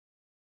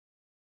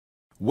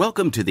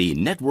Welcome to the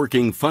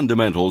Networking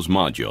Fundamentals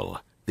module.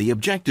 The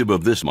objective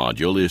of this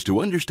module is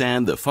to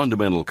understand the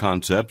fundamental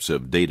concepts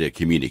of data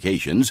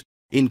communications,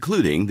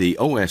 including the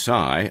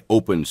OSI,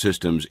 Open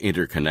Systems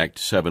Interconnect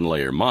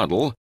 7-layer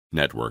model,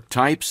 network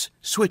types,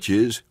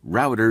 switches,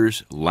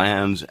 routers,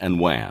 LANs, and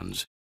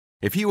WANs.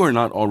 If you are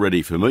not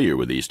already familiar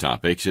with these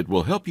topics, it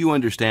will help you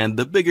understand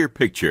the bigger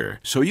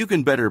picture so you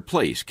can better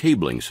place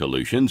cabling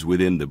solutions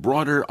within the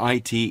broader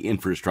IT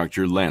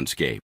infrastructure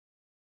landscape.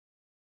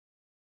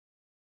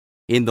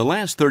 In the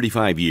last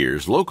 35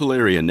 years, local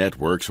area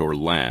networks, or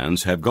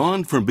LANs, have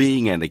gone from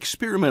being an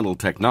experimental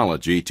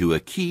technology to a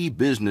key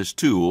business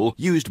tool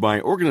used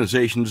by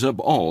organizations of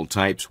all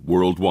types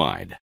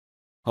worldwide.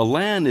 A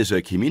LAN is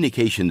a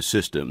communication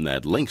system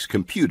that links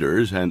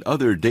computers and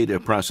other data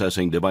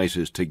processing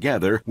devices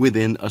together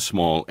within a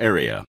small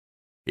area.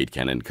 It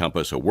can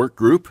encompass a work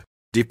group,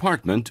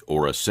 department,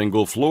 or a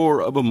single floor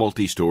of a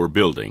multi-store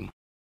building.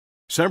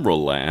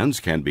 Several LANs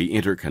can be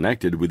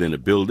interconnected within a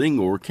building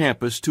or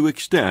campus to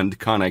extend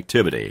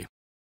connectivity.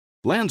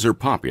 LANs are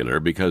popular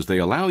because they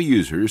allow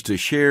users to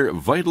share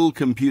vital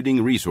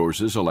computing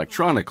resources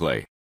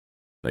electronically.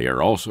 They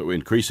are also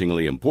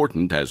increasingly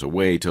important as a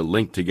way to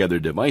link together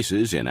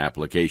devices in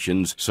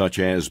applications such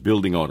as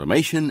building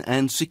automation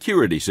and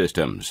security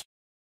systems.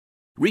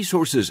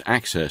 Resources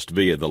accessed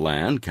via the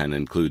LAN can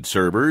include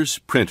servers,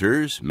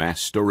 printers,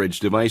 mass storage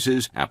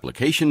devices,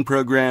 application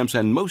programs,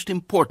 and most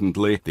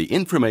importantly, the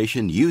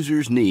information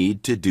users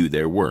need to do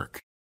their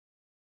work.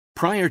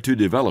 Prior to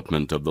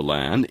development of the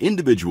LAN,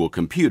 individual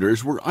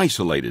computers were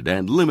isolated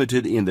and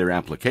limited in their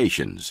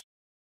applications.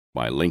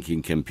 By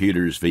linking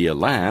computers via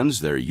LANs,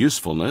 their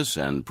usefulness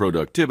and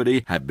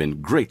productivity have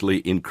been greatly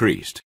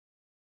increased.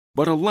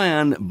 But a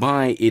LAN,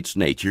 by its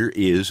nature,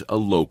 is a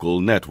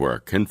local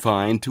network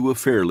confined to a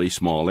fairly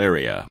small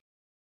area.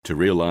 To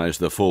realize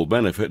the full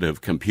benefit of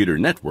computer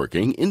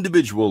networking,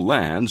 individual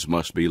LANs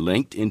must be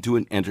linked into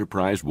an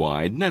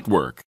enterprise-wide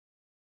network.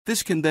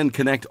 This can then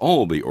connect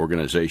all the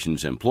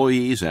organization's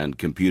employees and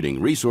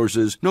computing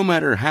resources, no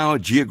matter how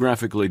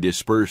geographically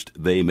dispersed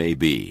they may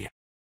be.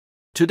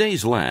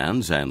 Today's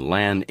LANs and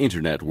LAN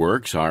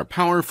internetworks are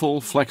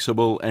powerful,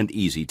 flexible, and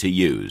easy to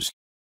use.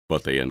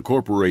 But they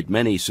incorporate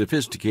many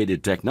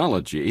sophisticated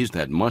technologies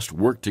that must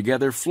work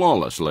together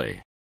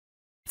flawlessly.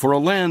 For a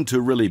LAN to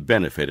really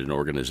benefit an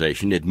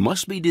organization, it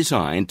must be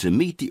designed to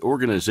meet the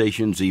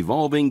organization's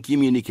evolving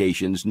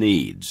communications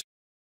needs.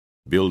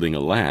 Building a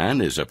LAN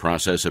is a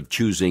process of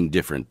choosing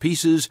different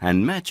pieces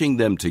and matching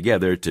them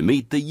together to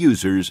meet the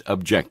user's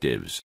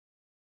objectives.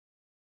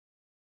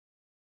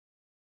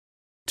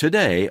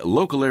 Today,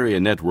 local area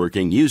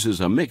networking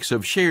uses a mix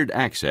of shared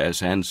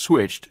access and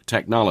switched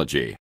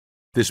technology.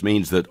 This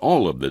means that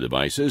all of the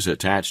devices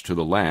attached to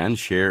the LAN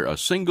share a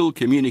single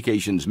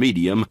communications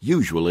medium,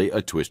 usually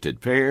a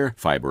twisted pair,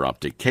 fiber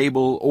optic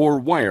cable, or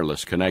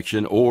wireless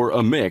connection, or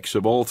a mix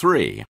of all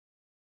three.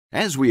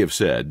 As we have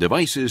said,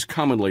 devices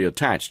commonly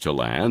attached to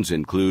LANs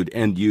include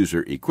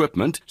end-user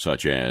equipment,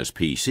 such as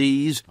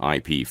PCs,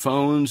 IP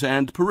phones,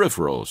 and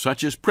peripherals,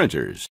 such as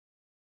printers.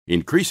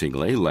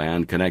 Increasingly,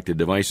 LAN-connected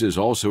devices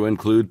also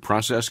include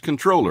process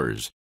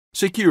controllers,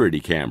 security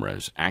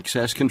cameras,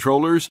 access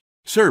controllers,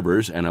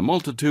 servers, and a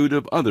multitude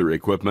of other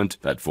equipment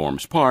that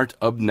forms part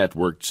of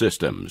networked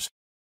systems.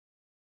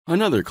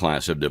 Another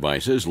class of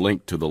devices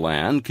linked to the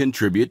LAN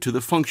contribute to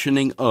the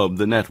functioning of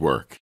the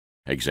network.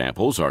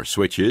 Examples are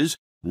switches,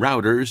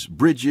 routers,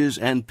 bridges,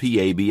 and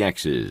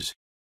PABXs.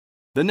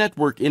 The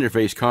network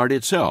interface card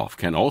itself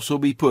can also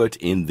be put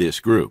in this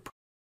group.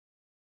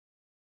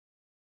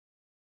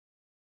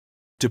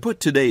 To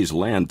put today's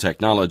LAN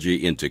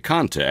technology into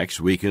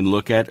context, we can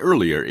look at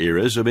earlier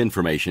eras of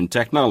information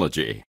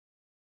technology.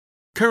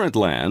 Current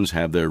LANs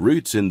have their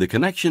roots in the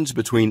connections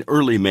between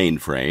early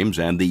mainframes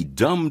and the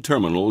dumb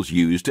terminals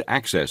used to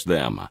access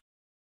them.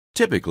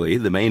 Typically,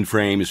 the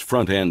mainframe's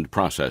front-end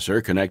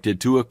processor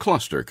connected to a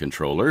cluster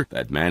controller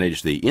that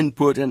managed the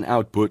input and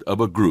output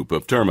of a group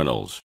of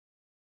terminals.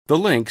 The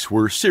links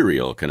were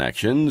serial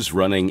connections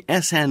running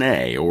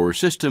SNA, or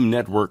System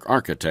Network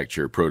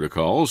Architecture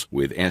protocols,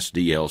 with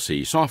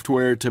SDLC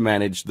software to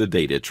manage the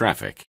data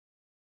traffic.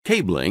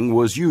 Cabling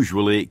was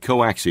usually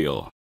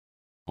coaxial.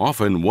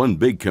 Often one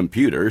big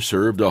computer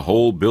served a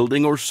whole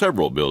building or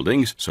several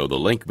buildings, so the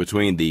link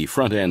between the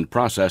front-end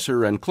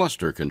processor and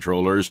cluster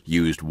controllers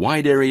used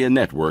wide-area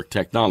network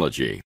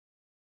technology.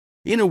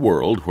 In a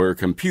world where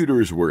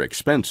computers were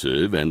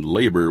expensive and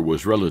labor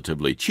was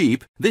relatively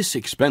cheap, this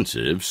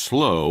expensive,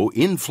 slow,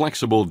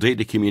 inflexible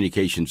data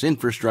communications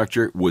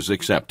infrastructure was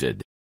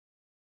accepted.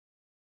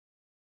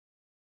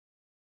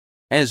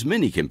 As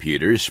many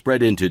computers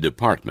spread into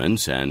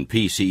departments and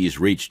PCs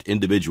reached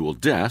individual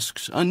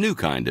desks, a new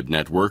kind of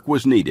network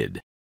was needed.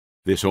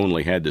 This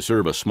only had to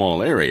serve a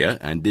small area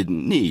and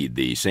didn't need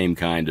the same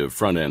kind of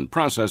front-end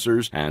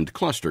processors and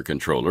cluster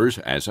controllers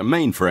as a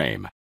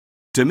mainframe.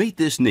 To meet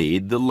this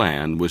need, the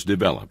LAN was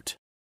developed.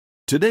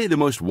 Today, the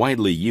most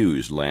widely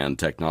used LAN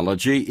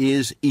technology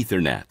is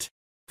Ethernet.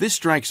 This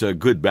strikes a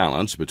good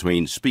balance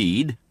between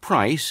speed,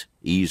 price,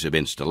 ease of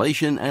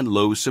installation, and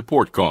low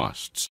support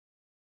costs.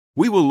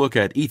 We will look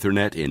at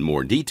Ethernet in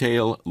more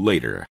detail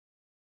later.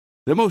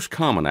 The most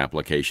common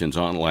applications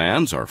on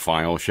LANs are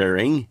file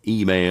sharing,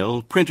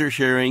 email, printer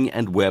sharing,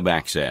 and web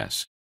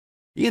access.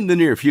 In the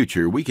near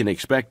future, we can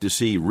expect to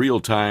see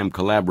real-time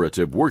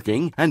collaborative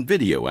working and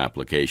video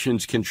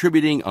applications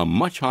contributing a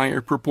much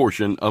higher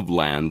proportion of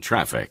LAN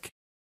traffic.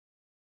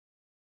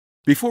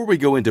 Before we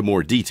go into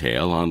more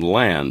detail on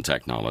LAN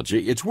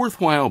technology, it's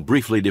worthwhile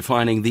briefly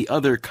defining the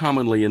other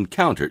commonly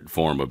encountered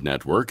form of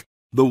network,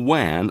 the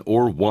WAN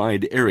or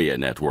Wide Area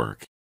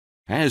Network.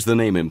 As the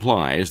name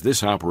implies,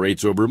 this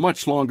operates over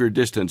much longer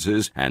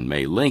distances and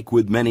may link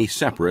with many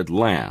separate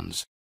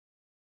LANs.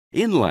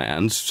 In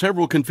LANs,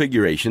 several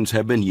configurations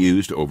have been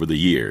used over the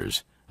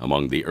years.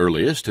 Among the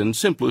earliest and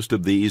simplest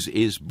of these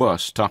is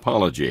bus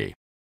topology.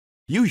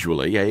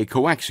 Usually, a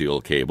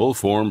coaxial cable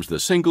forms the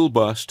single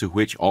bus to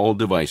which all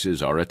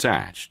devices are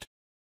attached.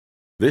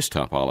 This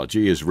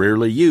topology is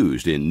rarely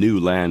used in new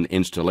LAN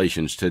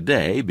installations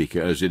today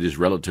because it is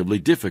relatively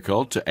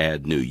difficult to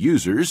add new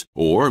users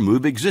or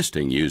move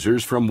existing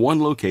users from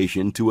one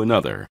location to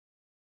another.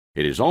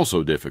 It is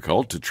also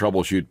difficult to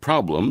troubleshoot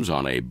problems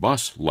on a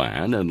bus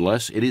LAN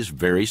unless it is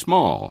very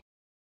small.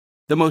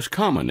 The most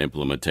common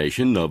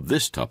implementation of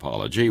this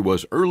topology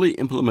was early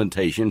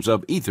implementations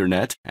of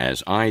Ethernet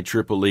as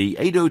IEEE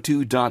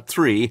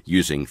 802.3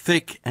 using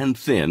thick and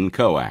thin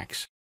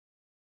coax.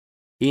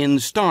 In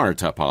star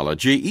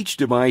topology, each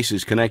device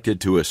is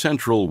connected to a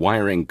central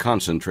wiring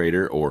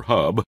concentrator or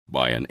hub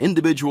by an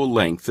individual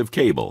length of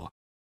cable.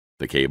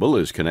 The cable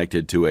is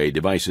connected to a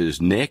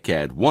device's NIC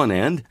at one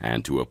end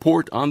and to a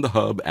port on the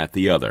hub at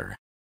the other.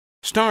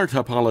 Star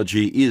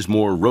topology is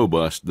more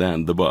robust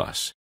than the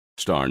bus.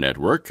 Star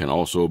network can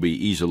also be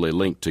easily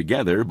linked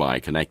together by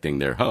connecting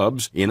their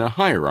hubs in a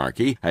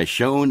hierarchy as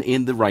shown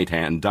in the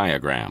right-hand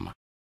diagram.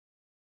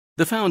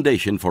 The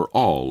foundation for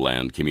all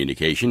LAN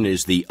communication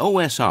is the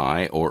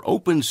OSI or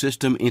Open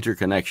System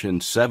Interconnection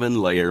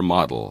 7-layer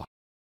model.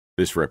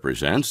 This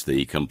represents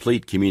the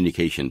complete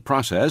communication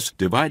process,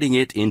 dividing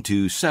it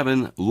into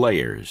 7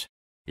 layers.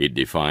 It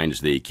defines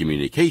the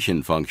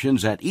communication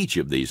functions at each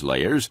of these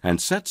layers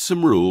and sets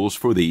some rules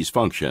for these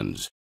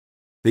functions.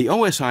 The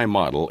OSI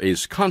model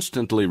is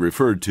constantly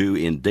referred to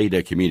in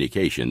data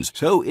communications,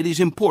 so it is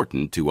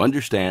important to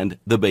understand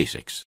the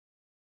basics.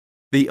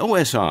 The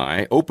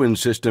OSI, Open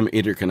System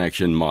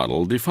Interconnection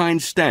model,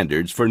 defines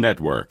standards for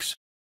networks.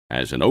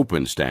 As an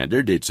open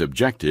standard, its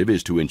objective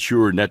is to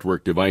ensure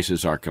network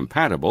devices are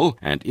compatible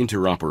and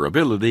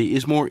interoperability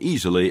is more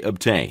easily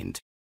obtained.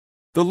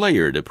 The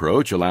layered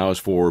approach allows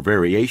for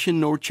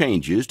variation or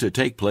changes to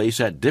take place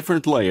at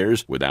different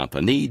layers without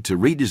the need to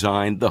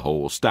redesign the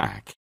whole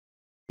stack.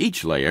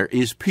 Each layer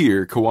is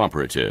peer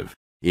cooperative.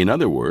 In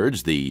other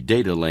words, the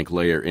data link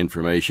layer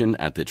information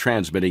at the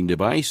transmitting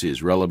device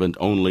is relevant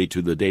only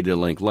to the data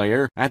link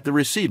layer at the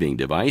receiving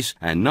device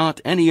and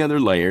not any other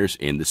layers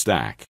in the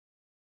stack.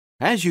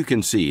 As you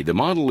can see, the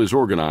model is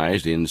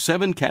organized in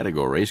 7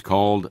 categories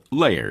called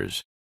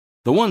layers.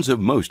 The ones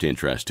of most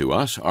interest to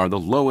us are the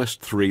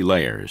lowest 3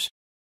 layers.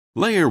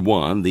 Layer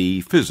 1,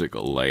 the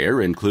physical layer,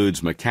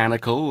 includes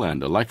mechanical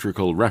and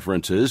electrical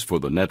references for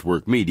the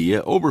network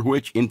media over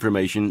which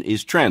information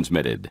is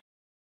transmitted.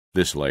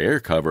 This layer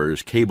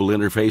covers cable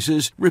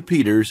interfaces,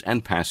 repeaters,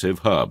 and passive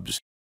hubs.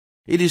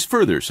 It is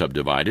further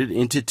subdivided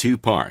into 2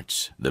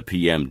 parts. The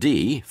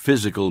PMD,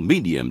 physical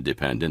medium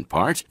dependent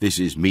part. This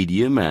is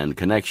medium and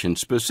connection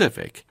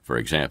specific. For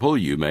example,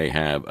 you may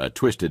have a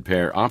twisted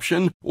pair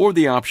option or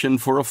the option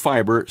for a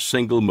fiber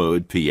single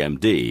mode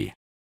PMD.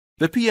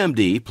 The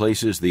PMD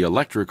places the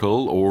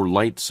electrical or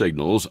light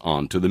signals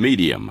onto the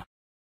medium.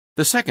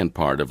 The second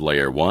part of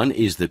Layer 1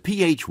 is the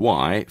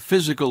PHY,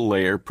 physical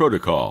layer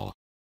protocol.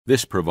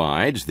 This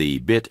provides the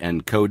bit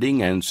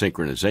encoding and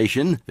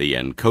synchronization, the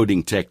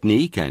encoding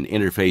technique and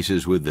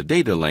interfaces with the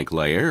data link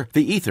layer,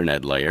 the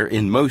Ethernet layer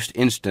in most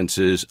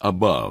instances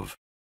above.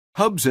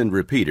 Hubs and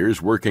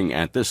repeaters working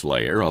at this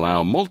layer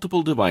allow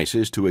multiple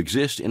devices to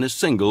exist in a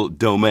single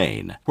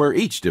domain, where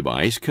each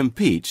device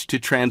competes to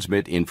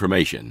transmit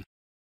information.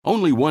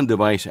 Only one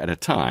device at a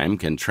time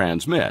can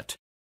transmit.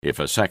 If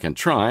a second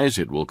tries,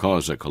 it will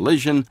cause a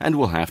collision and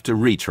will have to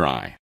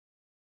retry.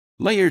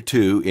 Layer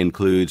 2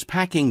 includes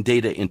packing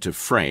data into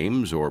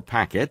frames or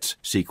packets,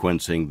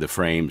 sequencing the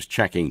frames,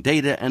 checking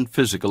data, and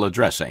physical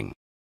addressing.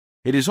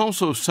 It is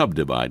also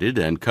subdivided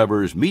and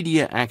covers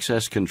media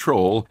access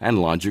control and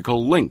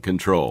logical link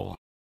control.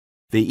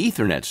 The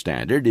Ethernet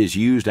standard is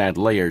used at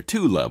Layer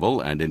 2 level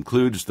and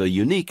includes the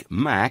unique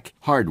MAC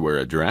hardware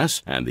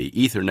address and the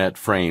Ethernet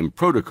Frame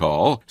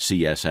Protocol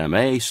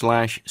CSMA/CD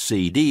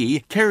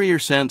Carrier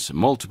Sense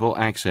Multiple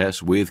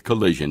Access with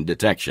Collision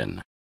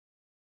Detection.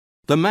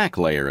 The MAC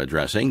layer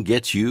addressing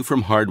gets you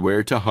from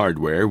hardware to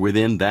hardware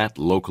within that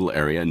local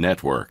area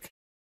network.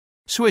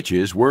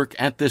 Switches work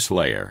at this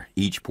layer.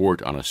 Each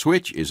port on a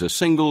switch is a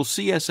single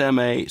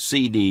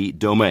CSMA/CD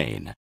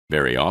domain,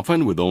 very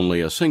often with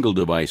only a single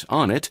device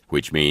on it,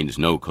 which means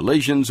no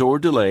collisions or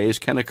delays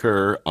can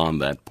occur on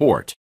that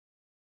port.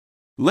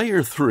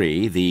 Layer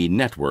 3, the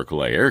network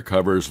layer,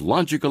 covers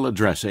logical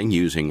addressing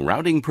using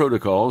routing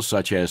protocols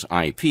such as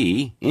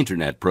IP,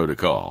 Internet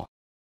Protocol.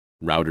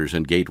 Routers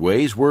and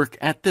gateways work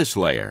at this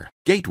layer,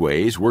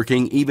 gateways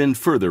working even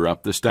further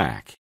up the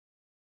stack.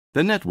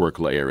 The network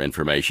layer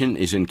information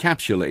is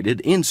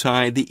encapsulated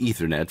inside the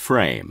Ethernet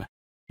frame.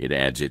 It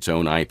adds its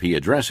own IP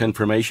address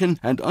information,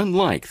 and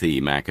unlike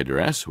the MAC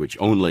address, which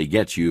only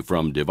gets you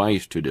from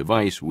device to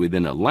device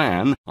within a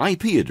LAN,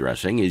 IP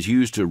addressing is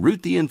used to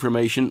route the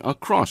information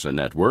across a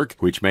network,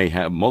 which may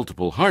have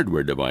multiple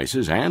hardware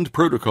devices and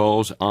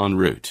protocols en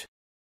route.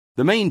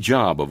 The main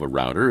job of a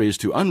router is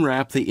to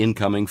unwrap the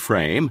incoming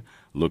frame,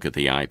 look at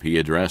the IP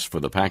address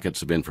for the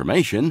packets of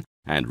information,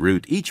 and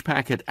route each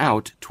packet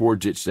out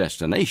towards its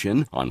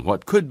destination on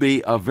what could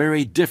be a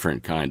very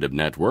different kind of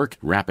network,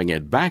 wrapping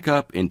it back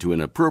up into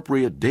an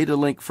appropriate data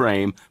link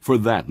frame for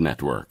that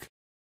network.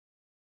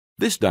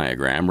 This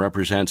diagram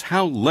represents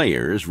how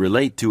layers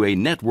relate to a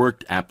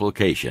networked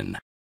application.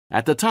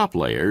 At the top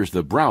layers,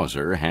 the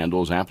browser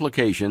handles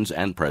applications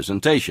and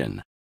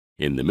presentation.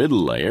 In the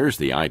middle layers,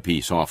 the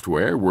IP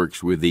software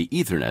works with the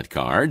Ethernet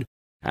card,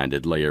 and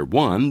at layer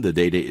 1, the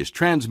data is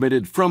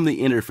transmitted from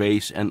the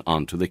interface and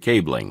onto the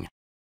cabling.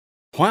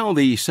 While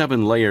the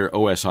 7-layer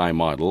OSI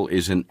model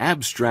is an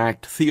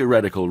abstract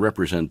theoretical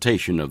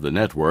representation of the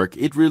network,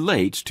 it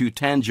relates to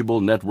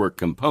tangible network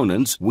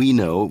components we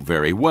know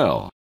very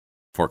well.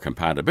 For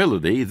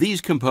compatibility, these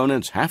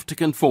components have to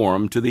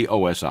conform to the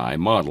OSI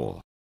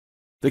model.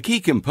 The key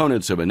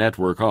components of a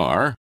network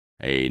are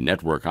a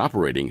network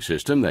operating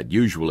system that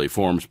usually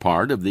forms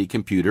part of the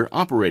computer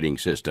operating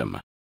system.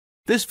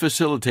 This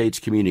facilitates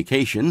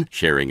communication,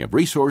 sharing of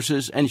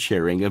resources, and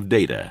sharing of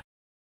data.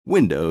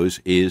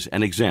 Windows is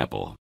an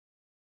example.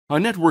 A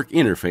network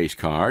interface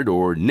card,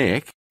 or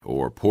NIC,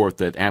 or port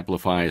that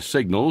amplifies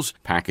signals,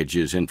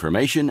 packages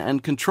information,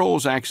 and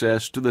controls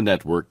access to the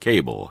network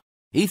cable.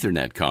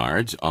 Ethernet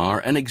cards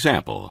are an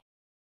example.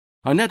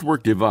 A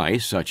network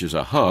device such as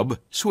a hub,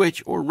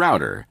 switch, or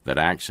router that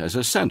acts as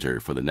a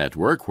center for the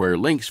network where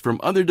links from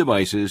other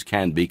devices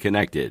can be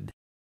connected.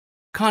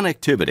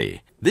 Connectivity.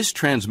 This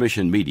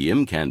transmission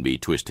medium can be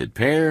twisted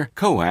pair,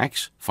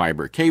 coax,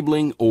 fiber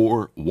cabling,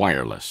 or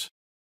wireless.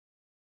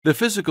 The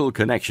physical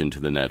connection to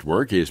the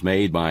network is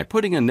made by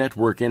putting a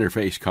network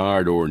interface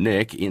card or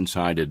NIC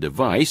inside a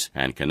device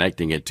and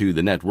connecting it to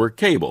the network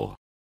cable.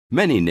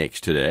 Many NICs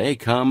today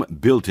come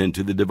built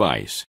into the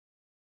device.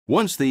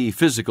 Once the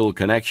physical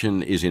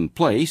connection is in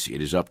place,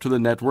 it is up to the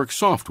network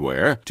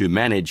software to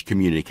manage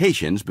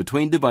communications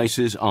between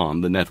devices on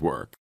the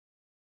network.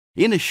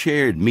 In a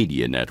shared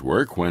media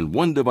network, when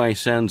one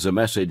device sends a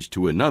message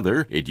to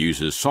another, it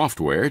uses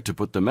software to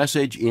put the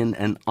message in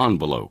an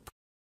envelope.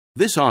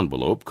 This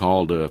envelope,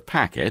 called a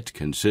packet,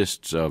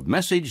 consists of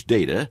message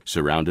data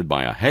surrounded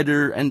by a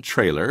header and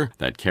trailer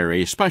that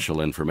carry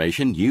special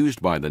information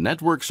used by the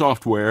network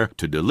software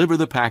to deliver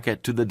the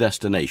packet to the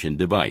destination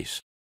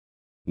device.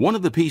 One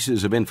of the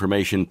pieces of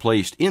information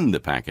placed in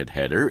the packet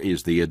header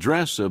is the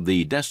address of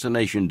the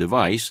destination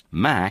device,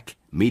 MAC,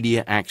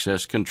 Media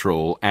Access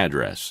Control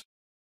address.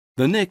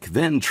 The NIC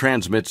then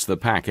transmits the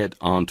packet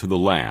onto the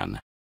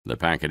LAN. The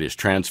packet is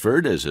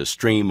transferred as a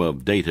stream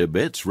of data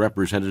bits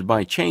represented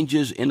by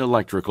changes in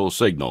electrical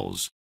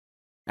signals.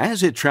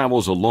 As it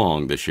travels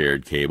along the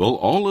shared cable,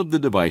 all of the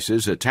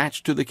devices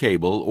attached to the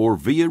cable or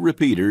via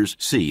repeaters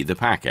see the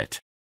packet.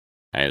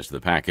 As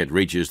the packet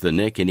reaches the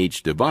NIC in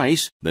each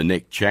device, the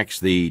NIC checks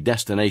the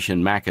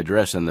destination MAC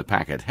address and the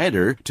packet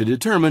header to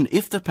determine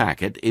if the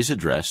packet is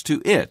addressed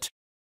to it.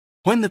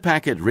 When the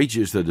packet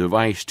reaches the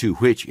device to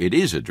which it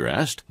is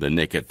addressed, the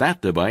NIC at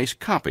that device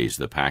copies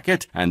the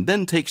packet and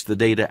then takes the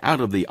data out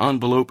of the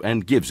envelope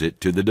and gives it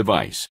to the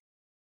device.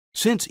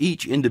 Since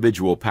each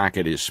individual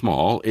packet is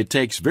small, it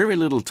takes very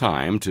little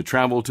time to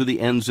travel to the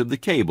ends of the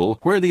cable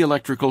where the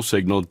electrical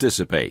signal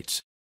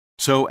dissipates.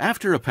 So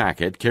after a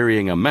packet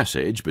carrying a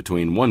message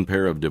between one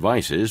pair of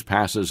devices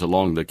passes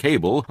along the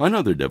cable,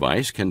 another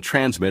device can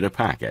transmit a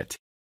packet.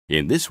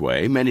 In this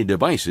way, many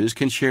devices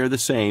can share the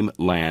same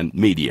LAN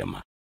medium.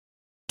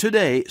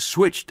 Today,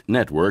 switched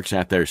networks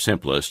at their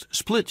simplest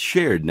split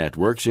shared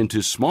networks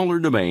into smaller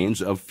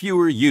domains of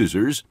fewer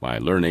users by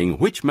learning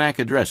which MAC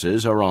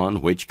addresses are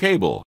on which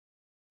cable.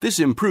 This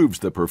improves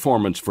the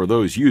performance for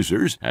those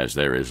users as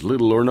there is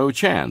little or no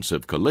chance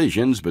of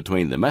collisions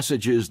between the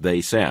messages they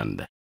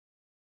send.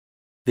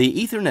 The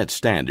Ethernet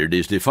standard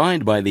is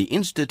defined by the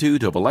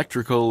Institute of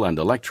Electrical and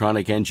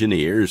Electronic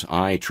Engineers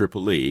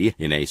IEEE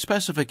in a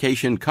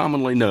specification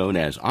commonly known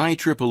as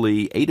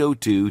IEEE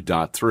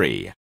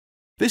 802.3.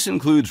 This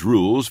includes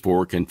rules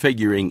for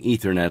configuring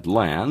Ethernet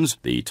LANs,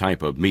 the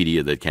type of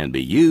media that can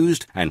be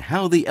used, and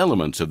how the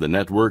elements of the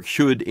network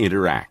should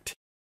interact.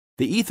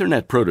 The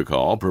Ethernet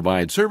protocol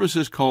provides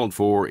services called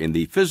for in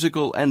the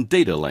physical and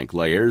data link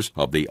layers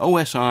of the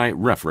OSI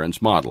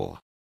reference model.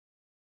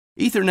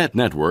 Ethernet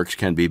networks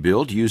can be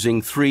built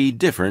using 3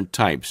 different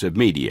types of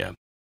media: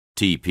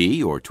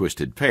 TP or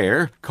twisted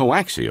pair,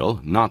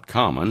 coaxial, not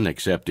common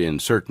except in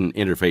certain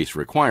interface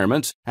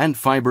requirements, and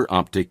fiber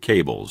optic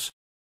cables.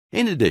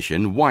 In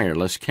addition,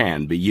 wireless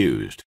can be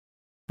used.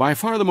 By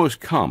far the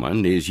most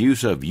common is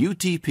use of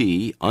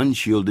UTP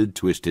unshielded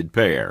twisted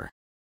pair.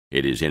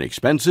 It is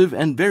inexpensive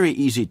and very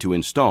easy to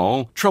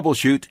install,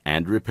 troubleshoot,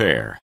 and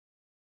repair.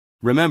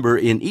 Remember,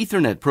 in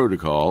Ethernet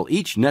protocol,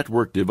 each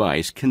network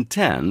device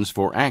contends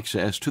for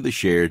access to the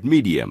shared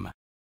medium.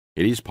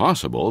 It is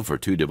possible for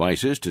two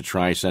devices to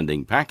try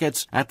sending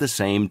packets at the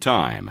same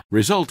time,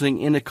 resulting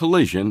in a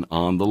collision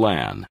on the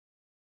LAN.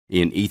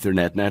 In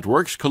Ethernet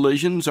networks,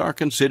 collisions are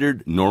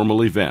considered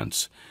normal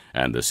events,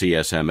 and the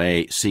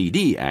CSMA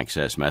CD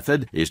access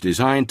method is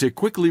designed to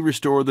quickly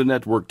restore the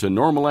network to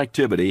normal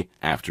activity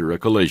after a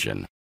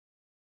collision.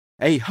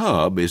 A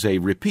hub is a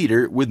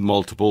repeater with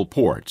multiple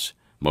ports,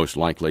 most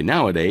likely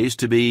nowadays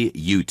to be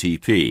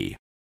UTP.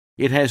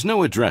 It has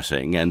no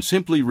addressing and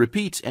simply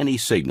repeats any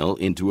signal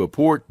into a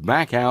port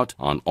back out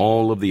on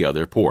all of the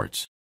other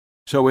ports.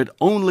 So it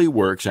only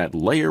works at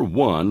layer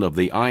 1 of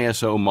the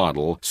ISO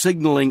model,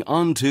 signaling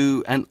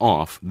onto and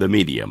off the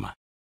medium.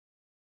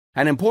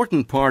 An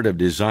important part of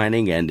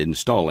designing and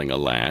installing a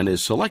LAN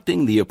is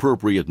selecting the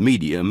appropriate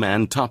medium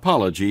and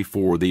topology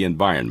for the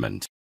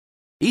environment.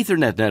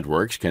 Ethernet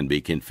networks can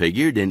be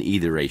configured in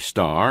either a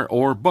star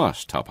or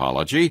bus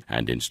topology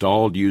and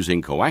installed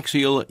using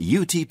coaxial,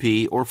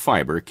 UTP, or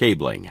fiber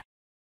cabling.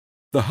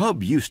 The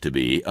hub used to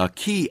be a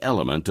key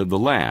element of the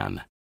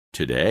LAN.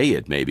 Today,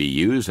 it may be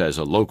used as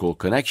a local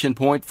connection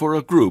point for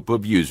a group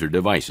of user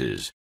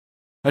devices.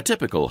 A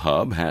typical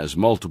hub has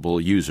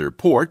multiple user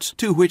ports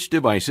to which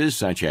devices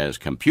such as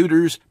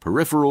computers,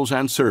 peripherals,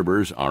 and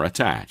servers are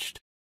attached.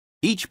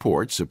 Each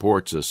port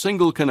supports a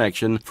single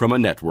connection from a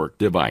network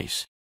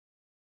device.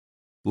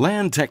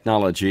 LAN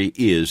technology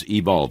is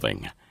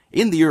evolving.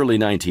 In the early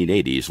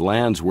 1980s,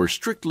 LANs were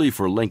strictly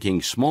for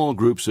linking small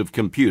groups of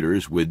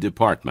computers with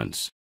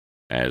departments.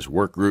 As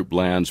workgroup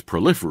LANs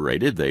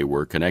proliferated, they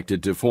were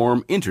connected to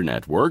form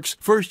internetworks,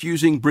 first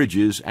using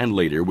bridges and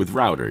later with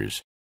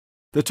routers.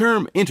 The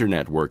term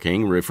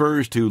internetworking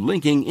refers to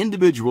linking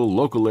individual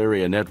local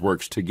area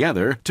networks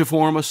together to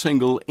form a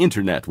single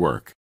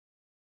internetwork.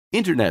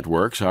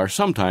 Internetworks are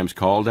sometimes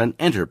called an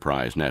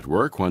enterprise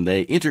network when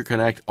they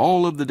interconnect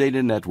all of the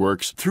data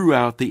networks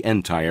throughout the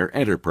entire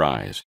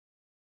enterprise.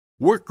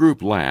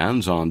 Workgroup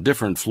LANs on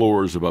different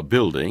floors of a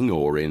building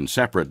or in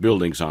separate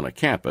buildings on a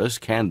campus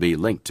can be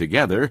linked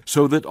together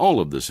so that all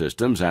of the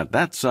systems at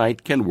that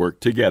site can work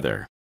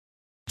together.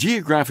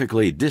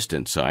 Geographically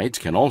distant sites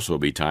can also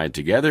be tied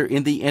together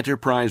in the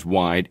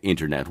enterprise-wide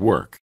Internet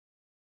work.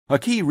 A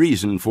key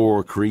reason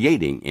for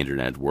creating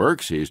Internet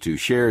works is to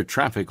share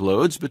traffic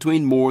loads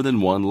between more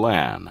than one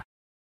LAN.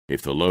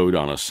 If the load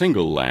on a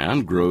single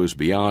LAN grows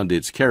beyond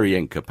its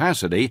carrying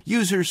capacity,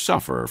 users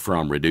suffer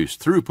from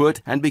reduced throughput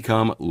and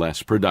become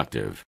less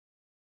productive.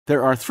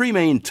 There are three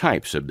main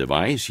types of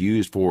device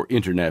used for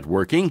Internet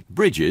working: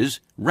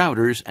 bridges,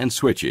 routers, and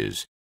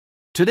switches.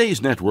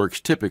 Today's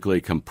networks typically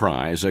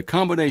comprise a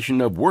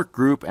combination of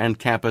workgroup and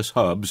campus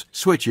hubs,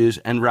 switches,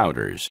 and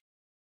routers.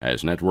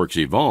 As networks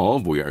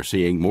evolve, we are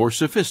seeing more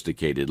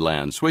sophisticated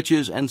LAN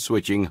switches and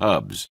switching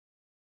hubs.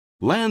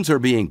 LANs are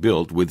being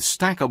built with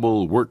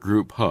stackable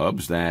workgroup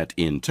hubs that,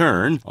 in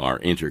turn, are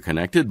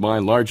interconnected by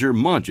larger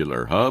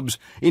modular hubs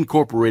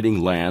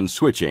incorporating LAN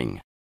switching.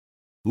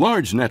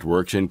 Large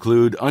networks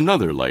include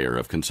another layer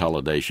of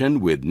consolidation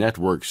with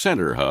network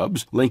center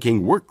hubs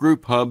linking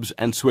workgroup hubs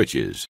and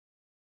switches.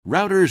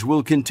 Routers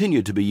will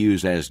continue to be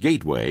used as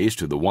gateways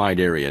to the wide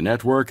area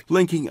network,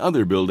 linking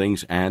other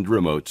buildings and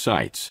remote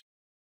sites.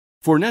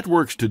 For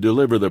networks to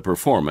deliver the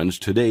performance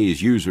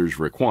today's users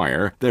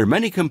require, their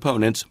many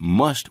components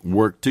must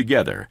work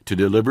together to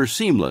deliver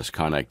seamless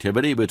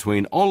connectivity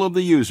between all of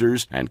the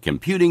users and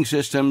computing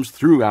systems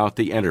throughout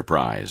the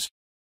enterprise.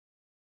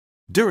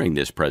 During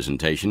this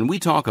presentation, we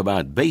talk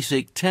about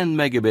basic 10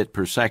 megabit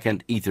per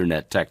second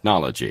Ethernet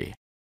technology.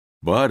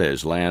 But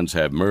as LANs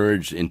have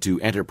merged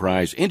into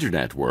enterprise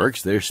Internet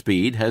works, their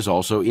speed has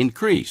also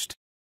increased.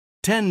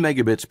 10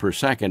 megabits per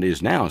second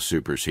is now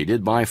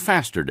superseded by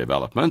faster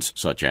developments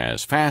such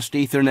as Fast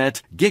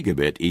Ethernet,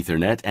 Gigabit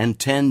Ethernet, and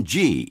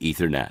 10G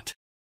Ethernet.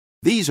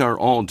 These are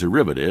all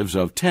derivatives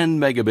of 10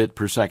 megabit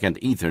per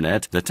second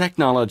Ethernet. The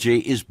technology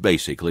is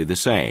basically the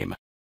same.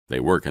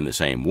 They work in the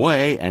same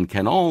way and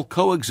can all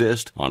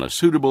coexist on a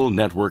suitable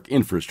network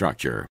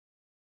infrastructure.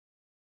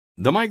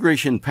 The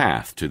migration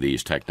path to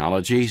these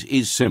technologies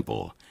is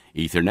simple.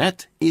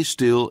 Ethernet is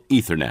still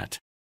Ethernet.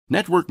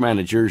 Network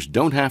managers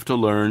don't have to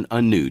learn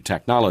a new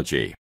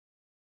technology.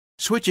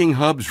 Switching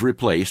hubs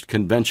replaced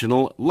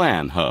conventional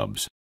LAN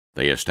hubs.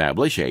 They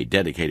establish a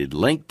dedicated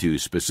link to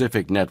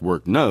specific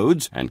network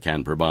nodes and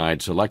can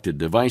provide selected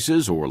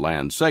devices or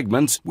LAN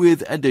segments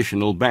with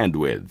additional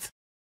bandwidth.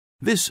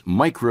 This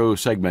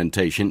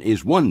micro-segmentation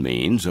is one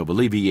means of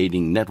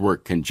alleviating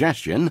network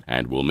congestion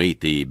and will meet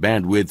the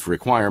bandwidth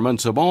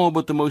requirements of all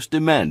but the most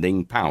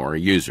demanding power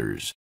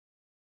users.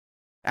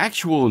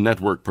 Actual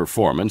network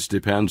performance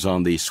depends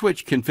on the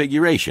switch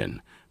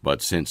configuration,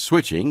 but since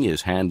switching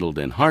is handled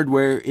in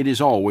hardware, it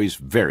is always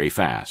very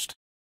fast.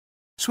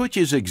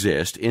 Switches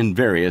exist in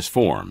various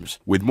forms,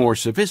 with more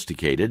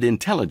sophisticated,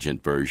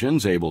 intelligent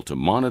versions able to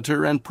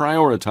monitor and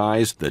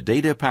prioritize the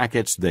data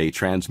packets they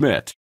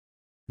transmit.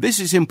 This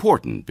is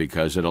important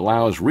because it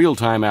allows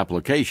real-time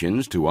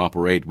applications to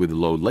operate with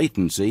low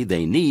latency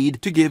they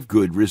need to give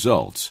good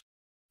results.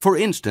 For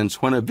instance,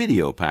 when a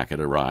video packet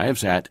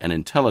arrives at an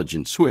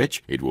intelligent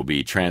switch, it will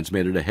be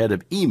transmitted ahead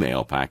of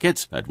email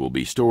packets that will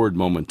be stored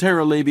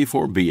momentarily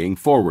before being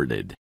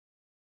forwarded.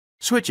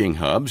 Switching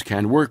hubs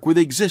can work with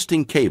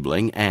existing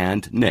cabling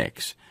and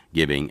NICs,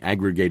 giving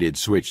aggregated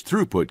switch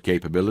throughput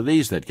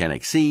capabilities that can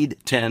exceed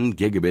 10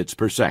 gigabits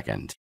per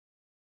second.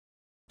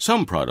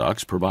 Some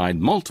products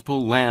provide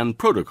multiple LAN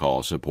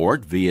protocol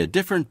support via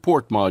different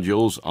port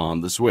modules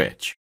on the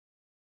switch.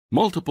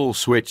 Multiple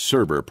switch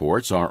server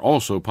ports are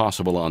also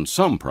possible on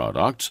some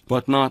products,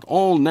 but not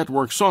all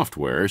network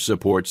software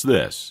supports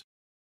this.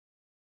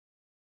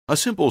 A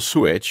simple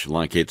switch,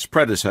 like its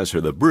predecessor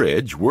the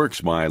bridge,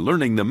 works by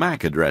learning the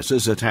MAC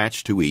addresses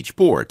attached to each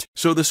port,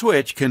 so the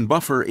switch can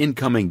buffer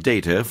incoming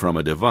data from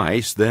a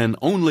device, then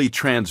only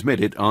transmit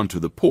it onto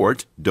the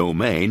port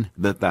domain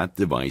that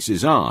device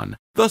is on,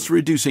 thus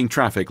reducing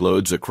traffic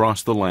loads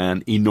across the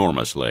LAN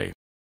enormously.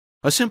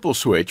 A simple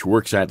switch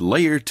works at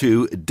Layer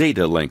 2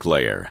 data link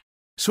layer.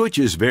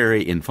 Switches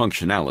vary in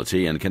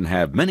functionality and can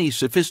have many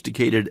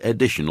sophisticated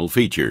additional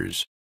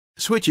features.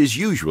 Switches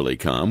usually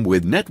come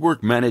with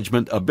network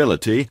management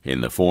ability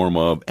in the form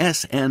of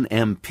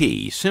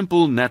SNMP,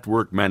 Simple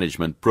Network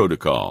Management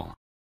Protocol.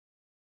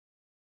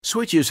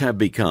 Switches have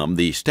become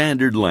the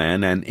standard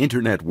LAN and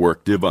Internet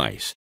work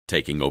device,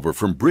 taking over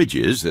from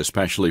bridges,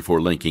 especially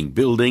for linking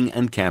building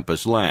and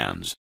campus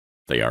LANs.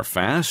 They are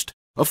fast,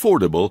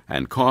 affordable,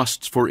 and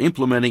costs for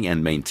implementing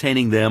and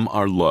maintaining them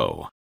are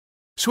low.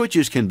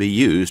 Switches can be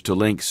used to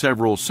link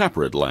several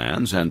separate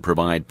LANs and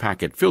provide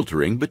packet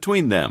filtering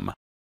between them.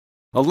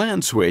 A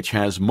LAN switch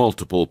has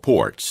multiple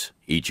ports,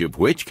 each of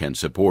which can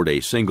support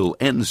a single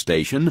end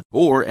station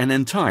or an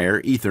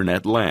entire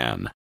Ethernet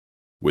LAN.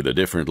 With a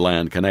different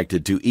LAN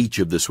connected to each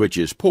of the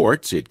switch's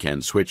ports, it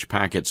can switch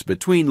packets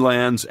between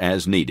LANs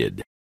as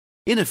needed.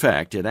 In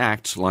effect, it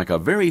acts like a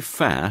very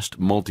fast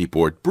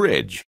multi-port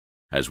bridge.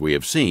 As we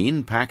have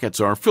seen,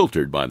 packets are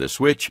filtered by the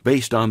switch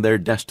based on their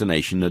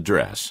destination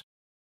address.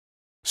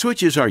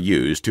 Switches are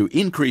used to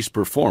increase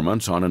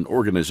performance on an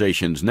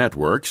organization's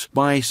networks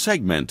by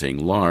segmenting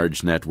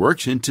large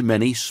networks into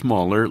many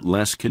smaller,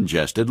 less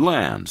congested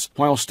LANs,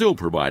 while still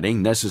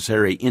providing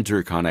necessary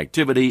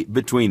interconnectivity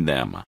between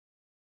them.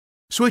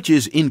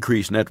 Switches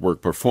increase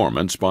network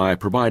performance by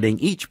providing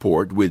each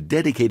port with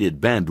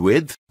dedicated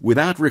bandwidth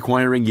without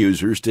requiring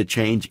users to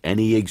change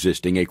any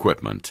existing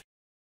equipment.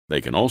 They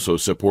can also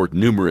support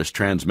numerous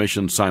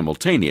transmissions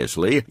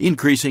simultaneously,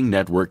 increasing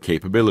network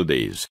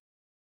capabilities.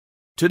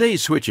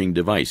 Today's switching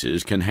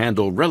devices can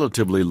handle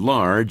relatively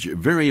large,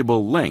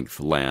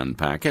 variable-length LAN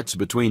packets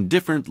between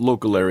different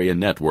local area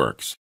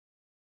networks.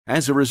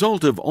 As a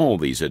result of all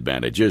these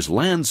advantages,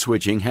 LAN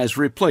switching has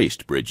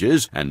replaced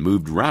bridges and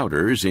moved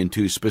routers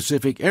into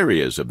specific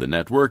areas of the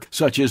network,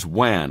 such as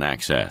WAN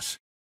access.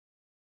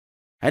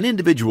 An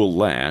individual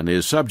LAN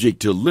is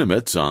subject to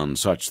limits on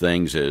such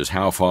things as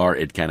how far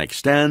it can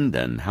extend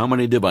and how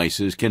many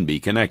devices can be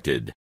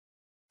connected.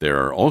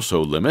 There are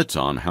also limits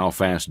on how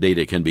fast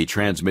data can be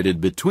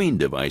transmitted between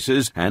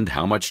devices and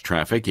how much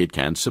traffic it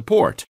can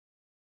support.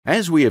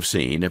 As we have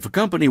seen, if a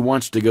company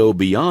wants to go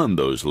beyond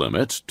those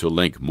limits to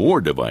link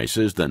more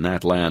devices than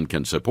that LAN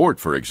can support,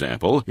 for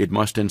example, it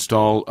must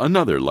install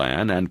another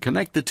LAN and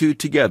connect the two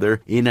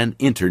together in an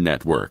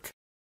internetwork.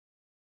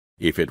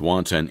 If it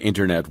wants an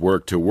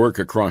internetwork to work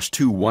across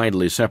two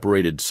widely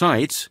separated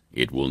sites,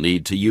 it will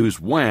need to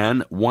use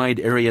WAN, Wide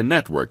Area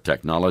Network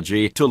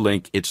technology, to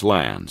link its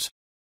LANs.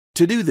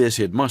 To do this,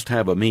 it must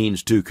have a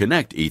means to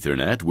connect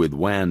Ethernet with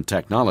WAN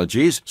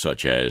technologies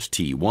such as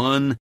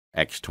T1,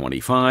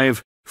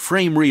 X25,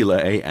 frame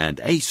relay, and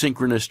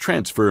asynchronous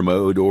transfer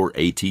mode or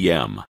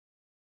ATM.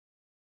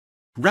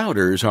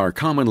 Routers are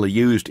commonly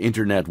used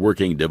Internet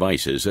working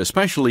devices,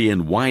 especially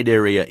in wide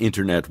area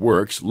Internet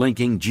works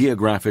linking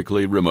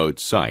geographically remote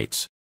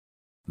sites.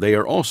 They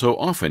are also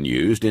often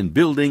used in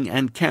building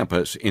and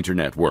campus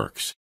Internet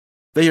works.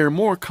 They are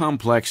more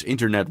complex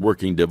Internet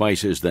working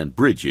devices than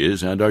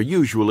bridges and are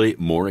usually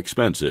more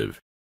expensive.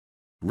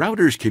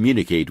 Routers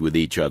communicate with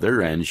each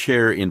other and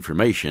share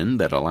information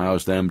that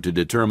allows them to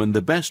determine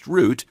the best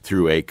route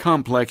through a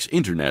complex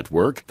Internet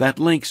work that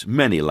links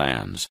many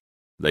LANs.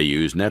 They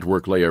use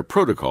network layer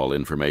protocol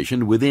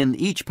information within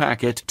each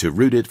packet to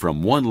route it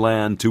from one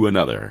LAN to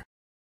another.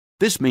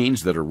 This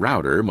means that a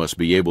router must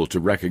be able to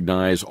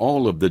recognize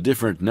all of the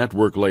different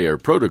network layer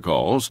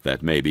protocols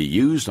that may be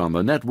used on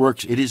the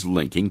networks it is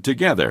linking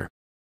together.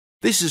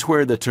 This is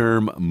where the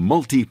term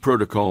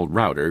multi-protocol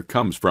router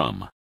comes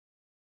from.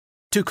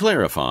 To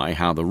clarify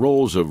how the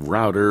roles of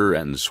router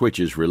and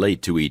switches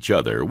relate to each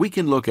other, we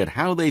can look at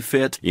how they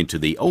fit into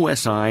the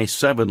OSI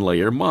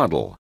 7-layer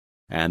model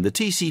and the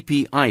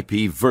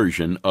TCP/IP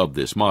version of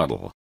this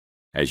model.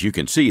 As you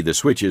can see, the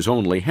switches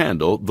only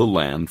handle the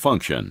LAN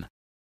function.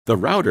 The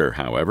router,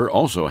 however,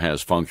 also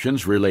has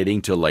functions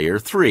relating to Layer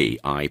 3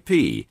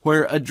 IP,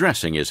 where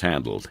addressing is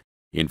handled.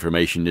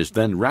 Information is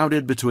then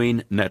routed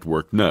between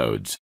network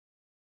nodes.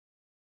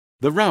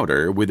 The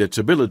router, with its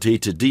ability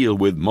to deal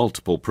with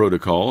multiple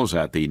protocols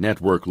at the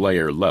network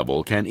layer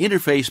level, can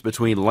interface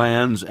between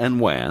LANs and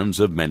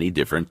WANs of many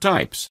different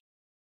types.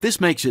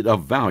 This makes it a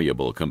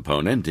valuable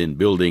component in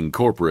building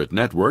corporate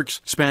networks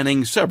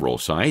spanning several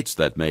sites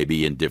that may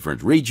be in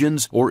different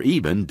regions or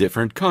even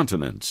different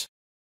continents.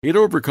 It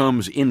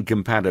overcomes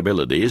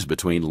incompatibilities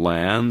between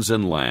LANs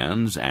and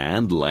LANs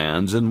and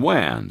LANs and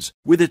WANs,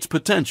 with its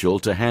potential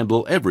to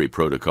handle every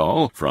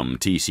protocol from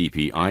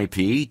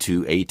TCP/IP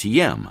to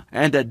ATM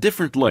and at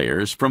different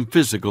layers from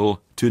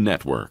physical to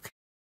network.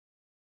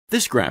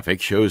 This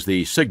graphic shows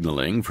the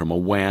signaling from a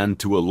WAN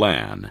to a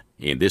LAN,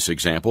 in this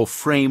example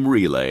frame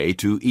relay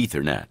to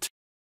Ethernet.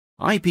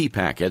 IP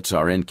packets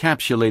are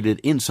encapsulated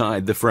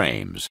inside the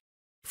frames.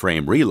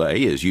 Frame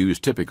relay is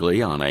used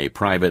typically on a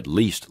private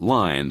leased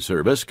line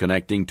service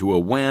connecting to a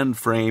WAN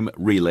frame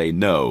relay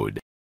node.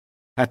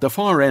 At the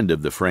far end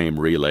of the frame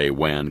relay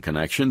WAN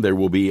connection, there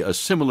will be a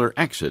similar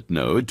exit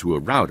node to a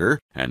router,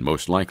 and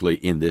most likely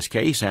in this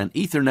case an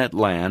Ethernet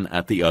LAN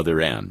at the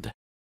other end.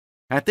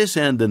 At this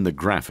end in the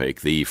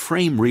graphic, the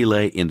frame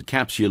relay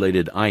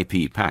encapsulated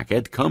IP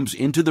packet comes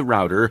into the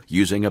router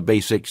using a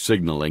basic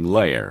signaling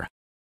layer.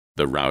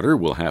 The router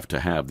will have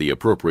to have the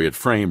appropriate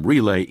frame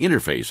relay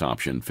interface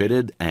option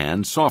fitted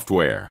and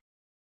software.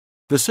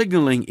 The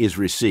signaling is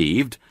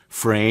received,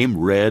 frame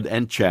read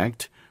and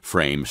checked,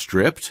 frame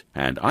stripped,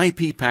 and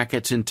IP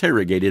packets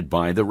interrogated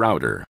by the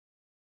router.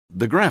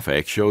 The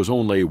graphic shows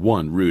only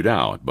one route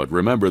out, but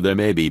remember there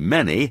may be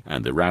many,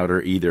 and the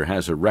router either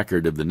has a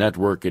record of the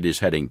network it is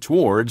heading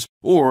towards,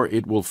 or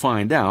it will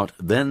find out,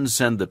 then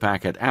send the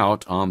packet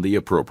out on the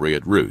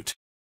appropriate route.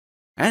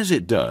 As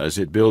it does,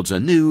 it builds a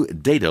new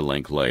data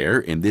link layer,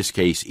 in this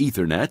case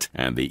Ethernet,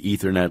 and the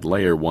Ethernet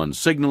Layer 1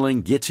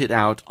 signaling gets it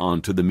out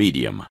onto the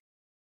medium.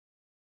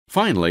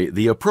 Finally,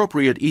 the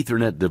appropriate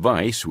Ethernet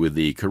device with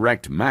the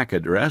correct MAC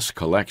address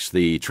collects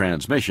the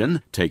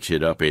transmission, takes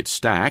it up its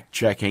stack,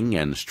 checking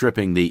and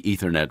stripping the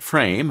Ethernet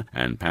frame,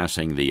 and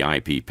passing the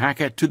IP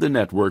packet to the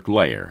network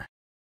layer.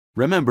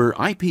 Remember,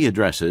 IP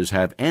addresses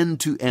have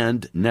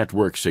end-to-end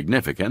network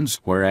significance,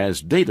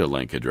 whereas data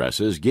link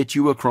addresses get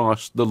you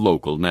across the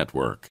local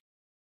network.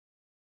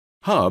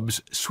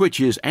 Hubs,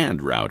 switches, and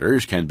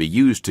routers can be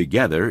used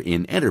together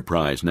in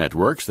enterprise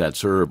networks that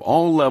serve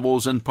all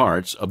levels and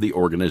parts of the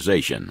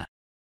organization.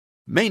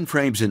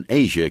 Mainframes in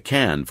Asia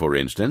can, for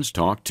instance,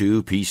 talk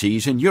to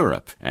PCs in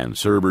Europe, and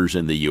servers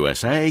in the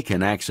USA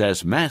can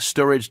access mass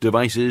storage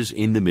devices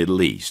in the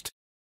Middle East.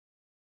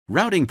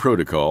 Routing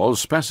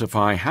protocols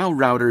specify how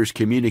routers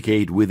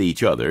communicate with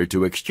each other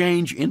to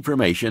exchange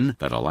information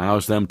that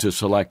allows them to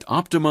select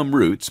optimum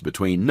routes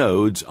between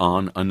nodes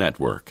on a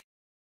network.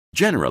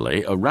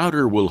 Generally, a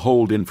router will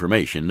hold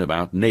information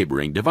about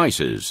neighboring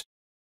devices.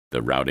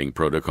 The routing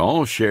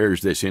protocol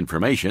shares this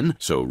information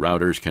so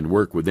routers can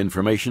work with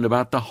information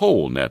about the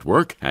whole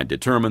network and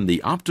determine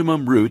the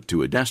optimum route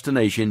to a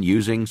destination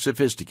using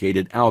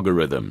sophisticated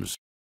algorithms.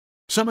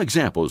 Some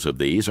examples of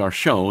these are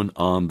shown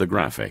on the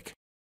graphic.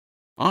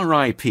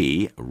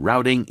 RIP,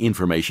 Routing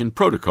Information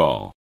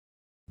Protocol.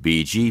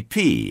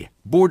 BGP,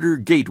 Border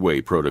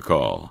Gateway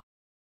Protocol.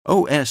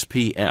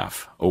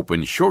 OSPF,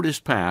 Open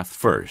Shortest Path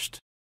First.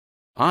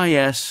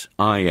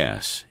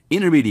 ISIS,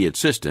 Intermediate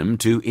System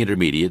to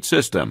Intermediate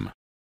System.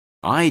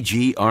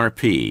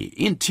 IGRP,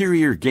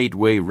 Interior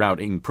Gateway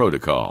Routing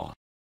Protocol.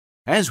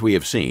 As we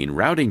have seen,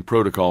 routing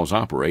protocols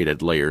operate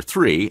at Layer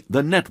 3,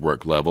 the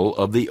network level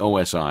of the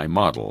OSI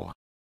model.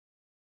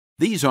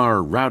 These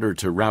are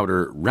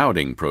router-to-router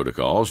routing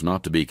protocols,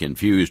 not to be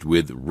confused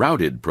with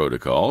routed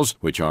protocols,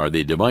 which are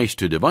the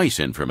device-to-device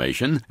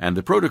information, and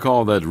the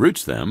protocol that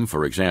routes them,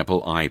 for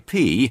example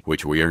IP,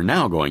 which we are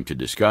now going to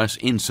discuss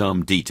in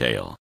some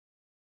detail.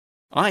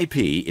 IP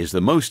is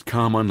the most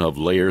common of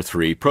Layer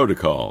 3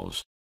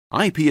 protocols.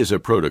 IP is a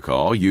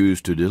protocol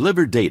used to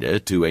deliver data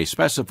to a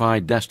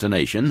specified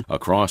destination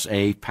across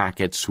a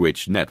packet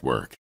switch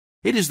network.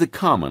 It is the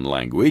common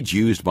language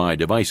used by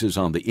devices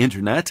on the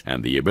Internet,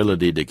 and the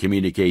ability to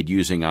communicate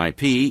using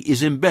IP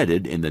is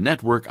embedded in the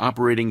network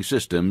operating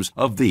systems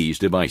of these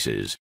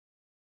devices.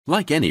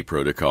 Like any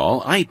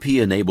protocol, IP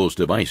enables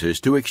devices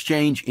to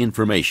exchange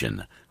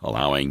information,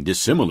 allowing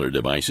dissimilar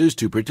devices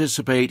to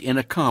participate in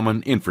a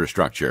common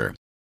infrastructure.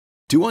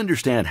 To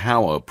understand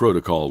how a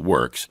protocol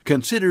works,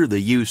 consider the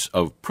use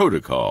of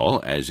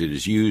protocol as it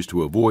is used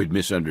to avoid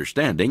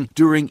misunderstanding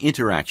during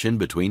interaction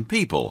between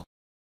people.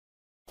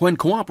 When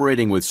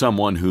cooperating with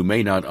someone who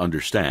may not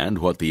understand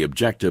what the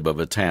objective of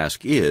a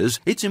task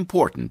is, it's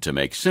important to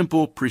make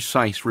simple,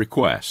 precise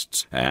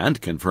requests and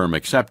confirm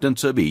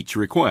acceptance of each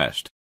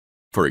request.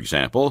 For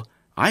example,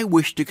 I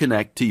wish to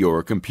connect to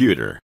your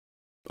computer.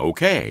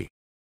 OK.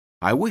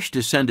 I wish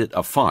to send it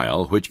a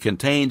file which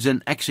contains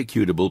an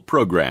executable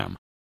program.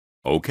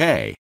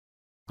 OK.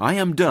 I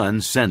am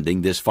done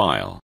sending this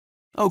file.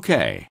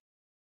 OK.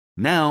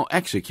 Now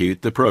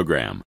execute the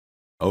program.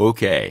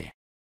 OK.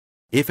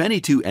 If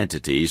any two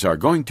entities are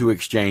going to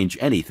exchange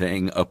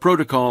anything, a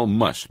protocol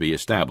must be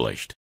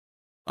established.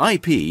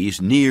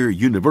 IP's near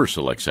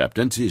universal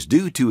acceptance is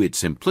due to its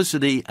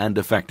simplicity and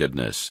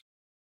effectiveness.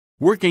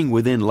 Working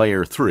within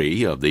Layer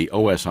 3 of the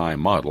OSI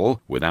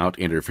model without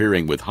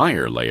interfering with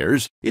higher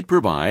layers, it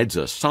provides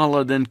a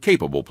solid and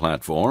capable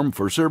platform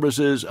for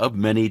services of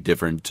many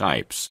different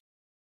types.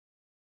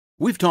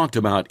 We've talked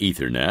about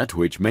Ethernet,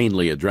 which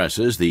mainly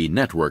addresses the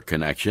network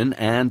connection,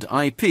 and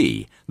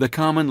IP, the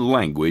common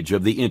language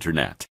of the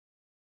Internet.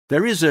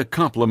 There is a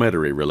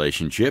complementary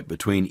relationship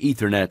between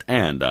Ethernet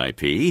and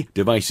IP.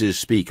 Devices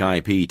speak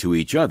IP to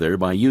each other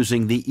by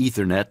using the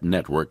Ethernet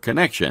network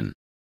connection.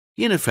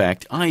 In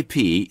effect,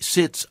 IP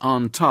sits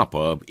on top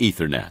of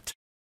Ethernet.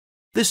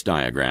 This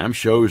diagram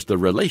shows the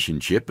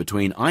relationship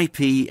between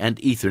IP and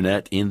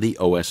Ethernet in the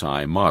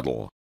OSI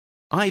model.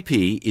 IP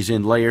is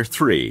in Layer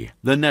 3,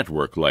 the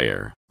network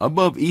layer,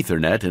 above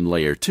Ethernet in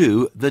Layer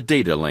 2, the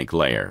data link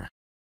layer.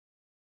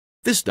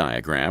 This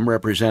diagram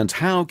represents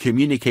how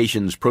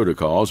communications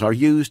protocols are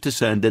used to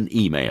send an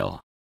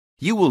email.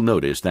 You will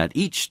notice that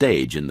each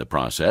stage in the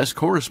process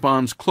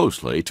corresponds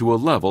closely to a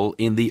level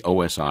in the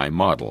OSI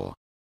model.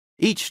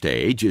 Each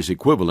stage is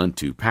equivalent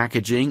to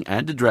packaging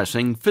and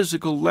addressing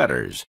physical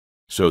letters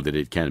so that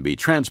it can be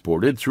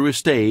transported through a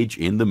stage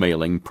in the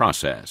mailing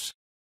process.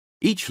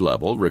 Each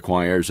level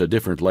requires a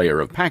different layer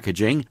of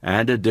packaging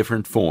and a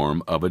different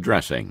form of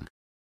addressing.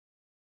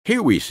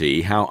 Here we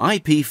see how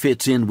IP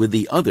fits in with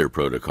the other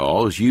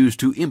protocols used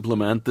to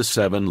implement the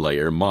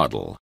 7-layer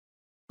model.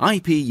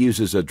 IP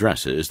uses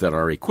addresses that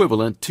are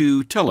equivalent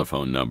to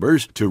telephone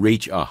numbers to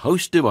reach a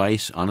host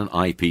device on an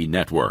IP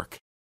network.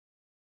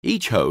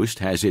 Each host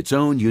has its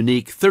own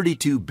unique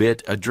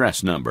 32-bit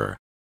address number,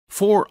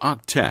 4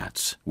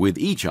 octets, with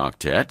each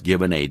octet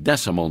given a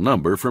decimal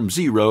number from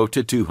 0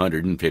 to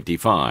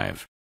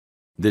 255.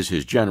 This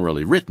is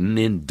generally written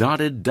in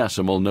dotted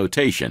decimal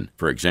notation,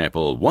 for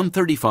example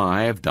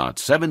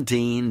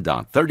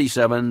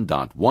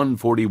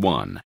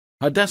 135.17.37.141,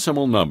 a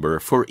decimal number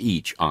for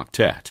each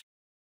octet.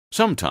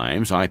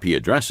 Sometimes IP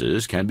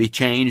addresses can be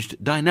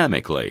changed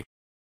dynamically.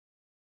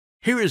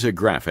 Here is a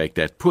graphic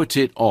that puts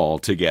it all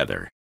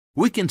together.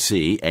 We can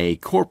see a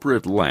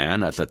corporate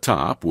LAN at the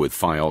top with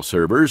file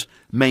servers,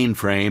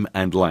 mainframe,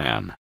 and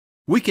LAN.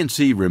 We can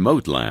see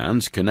remote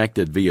LANs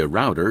connected via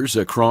routers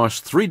across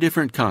 3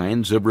 different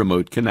kinds of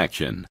remote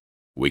connection.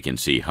 We can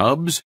see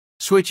hubs,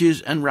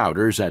 switches, and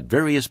routers at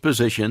various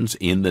positions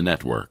in the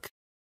network.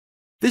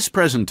 This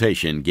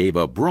presentation gave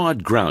a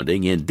broad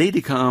grounding in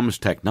Datacom's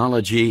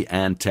technology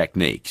and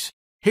techniques.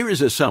 Here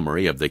is a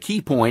summary of the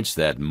key points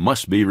that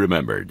must be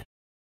remembered.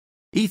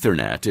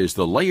 Ethernet is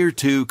the Layer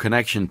 2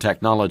 connection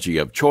technology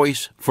of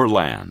choice for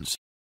LANs.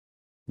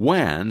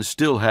 WANs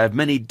still have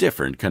many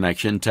different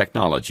connection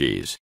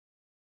technologies.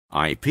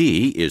 IP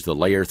is the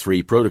Layer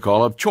 3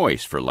 protocol of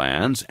choice for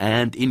LANs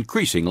and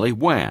increasingly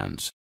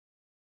WANs.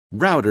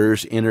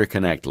 Routers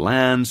interconnect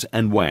LANs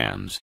and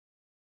WANs.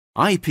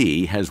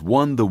 IP has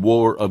won the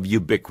war of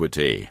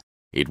ubiquity.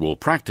 It will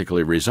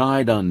practically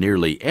reside on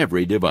nearly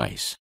every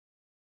device.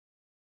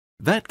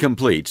 That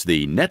completes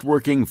the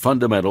Networking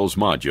Fundamentals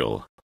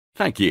module.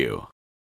 Thank you.